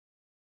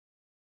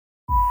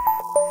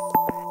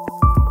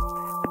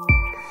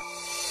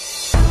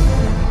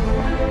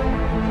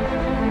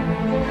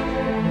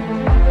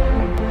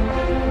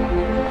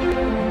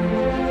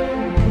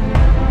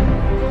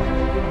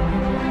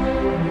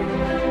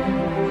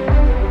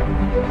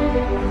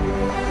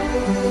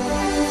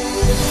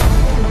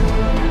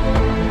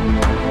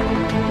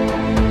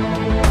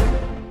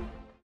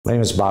My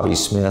name is Bobby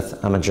Smith.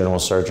 I'm a general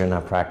surgeon. I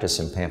practice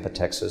in Pampa,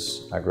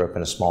 Texas. I grew up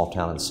in a small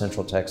town in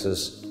Central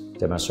Texas,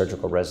 did my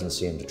surgical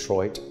residency in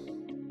Detroit,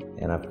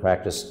 and I've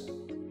practiced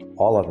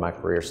all of my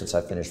career since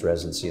I finished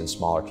residency in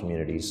smaller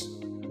communities.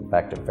 In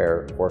fact, a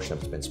fair portion of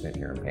it's been spent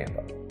here in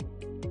Pampa.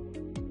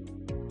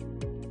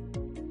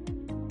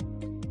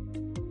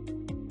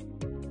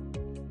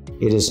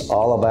 It is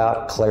all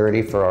about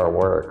clarity for our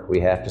work. We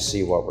have to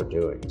see what we're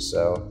doing.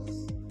 So,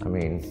 I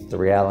mean, the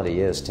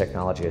reality is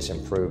technology has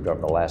improved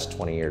over the last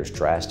 20 years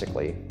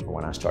drastically from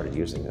when I started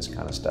using this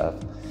kind of stuff.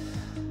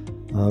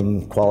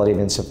 Quality of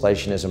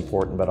insufflation is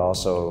important, but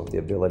also the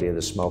ability of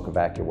the smoke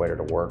evacuator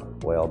to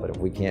work well. But if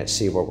we can't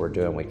see what we're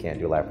doing, we can't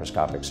do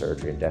laparoscopic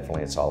surgery. And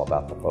definitely it's all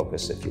about the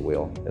focus, if you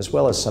will, as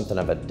well as something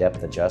of a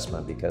depth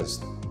adjustment because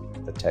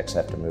the techs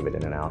have to move it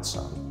in and out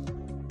some.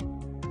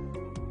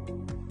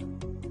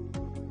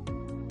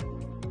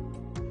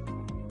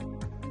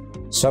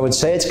 So I would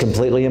say it's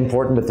completely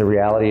important, but the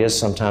reality is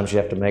sometimes you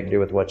have to make do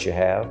with what you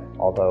have,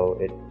 although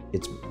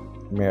it's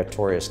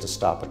meritorious to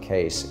stop a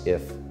case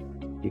if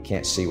you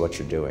can't see what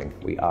you're doing.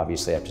 We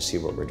obviously have to see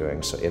what we're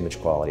doing, so image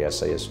quality, I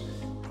say, is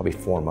probably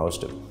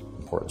foremost of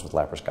importance with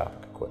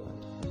laparoscopic equipment.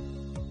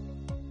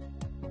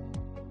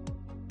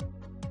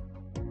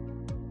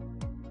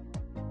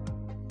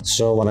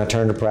 So when I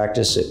turned to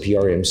practice at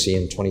PRMC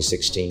in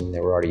 2016, they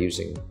were already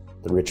using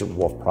the Richard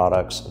Wolf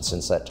products, and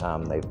since that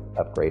time they've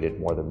upgraded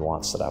more than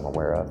once that I'm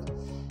aware of,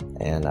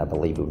 and I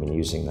believe we've been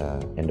using the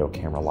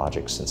ENDOCAM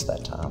Logic since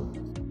that time.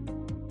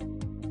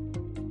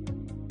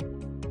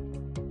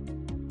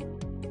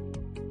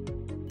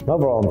 My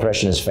overall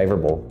impression is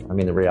favorable. I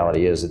mean, the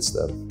reality is it's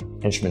the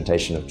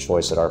instrumentation of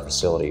choice at our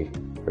facility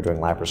for doing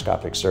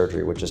laparoscopic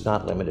surgery, which is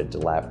not limited to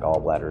lap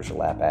gallbladders or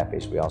lap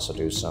appies. We also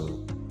do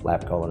some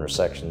lap colon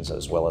resections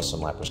as well as some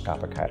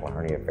laparoscopic hiatal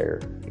hernia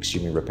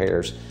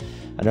repairs.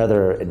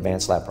 Another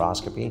advanced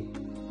laparoscopy.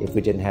 If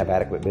we didn't have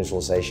adequate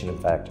visualization, in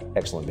fact,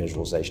 excellent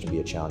visualization would be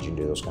a challenging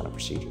to do those kind of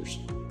procedures.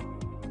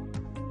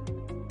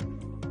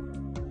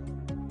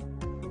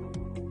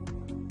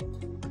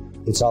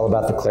 It's all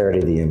about the clarity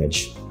of the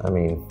image. I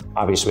mean,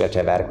 obviously we have to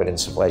have adequate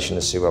insufflation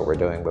to see what we're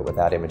doing, but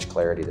without image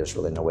clarity, there's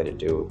really no way to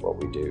do what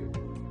we do.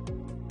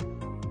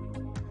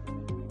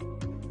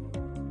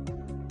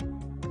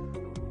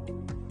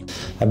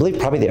 I believe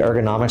probably the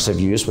ergonomics of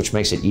use, which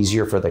makes it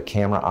easier for the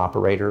camera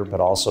operator, but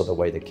also the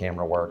way the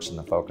camera works and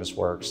the focus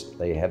works.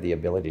 They have the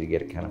ability to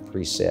get it kind of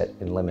preset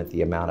and limit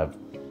the amount of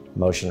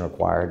motion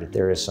required.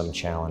 There is some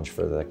challenge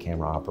for the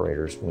camera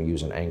operators when we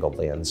use an angled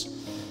lens,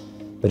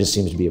 but it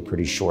seems to be a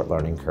pretty short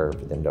learning curve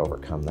for them to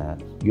overcome that.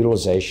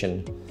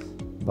 Utilization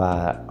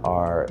by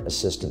our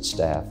assistant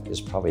staff is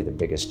probably the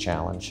biggest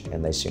challenge,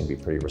 and they seem to be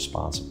pretty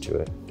responsive to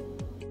it.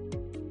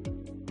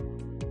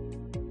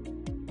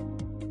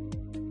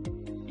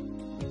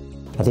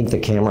 I think the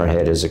camera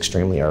head is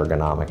extremely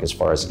ergonomic as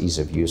far as ease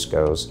of use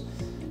goes.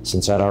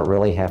 Since I don't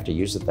really have to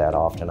use it that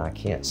often, I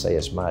can't say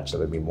as much. That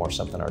would be more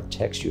something our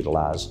techs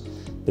utilize.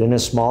 But in a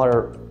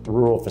smaller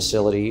rural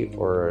facility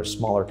or a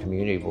smaller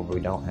community where we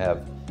don't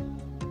have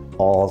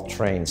all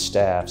trained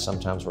staff,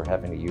 sometimes we're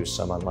having to use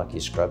some unlucky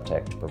scrub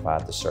tech to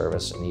provide the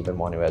service, and even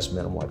one who has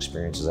minimal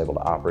experience is able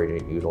to operate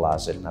it and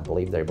utilize it, and I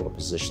believe they're able to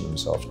position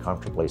themselves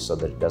comfortably so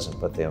that it doesn't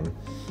put them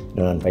in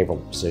an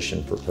unfavorable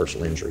position for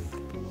personal injury.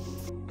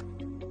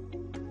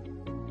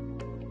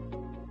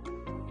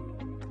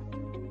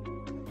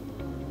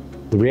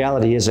 The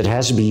reality is it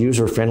has to be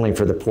user-friendly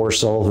for the poor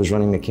soul who's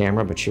running the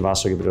camera, but you've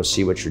also got to be able to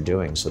see what you're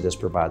doing. So this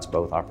provides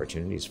both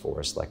opportunities for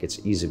us. Like,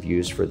 it's ease of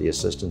use for the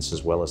assistants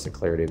as well as the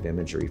clarity of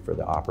imagery for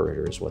the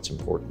operator is what's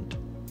important.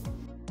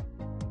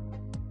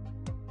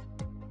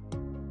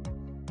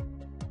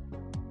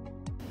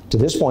 To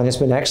this point, it's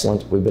been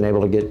excellent. We've been able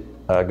to get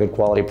good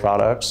quality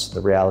products. The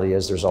reality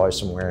is there's always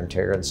some wear and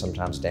tear, and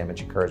sometimes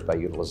damage occurs by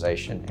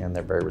utilization, and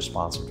they're very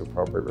responsive to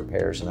appropriate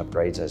repairs and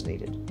upgrades as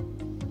needed.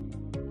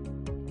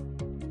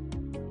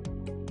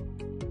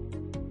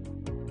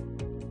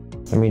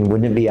 I mean,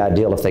 wouldn't it be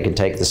ideal if they could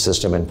take the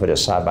system and put it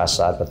side by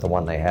side with the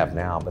one they have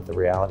now? But the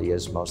reality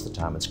is most of the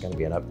time it's going to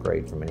be an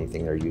upgrade from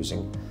anything they're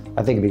using.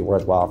 I think it'd be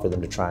worthwhile for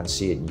them to try and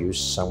see it in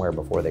use somewhere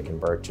before they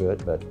convert to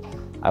it, but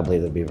I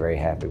believe they'll be very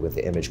happy with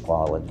the image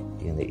quality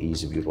and the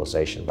ease of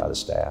utilization by the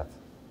staff.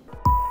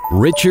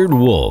 Richard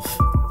Wolf,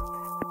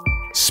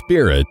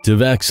 Spirit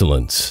of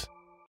Excellence.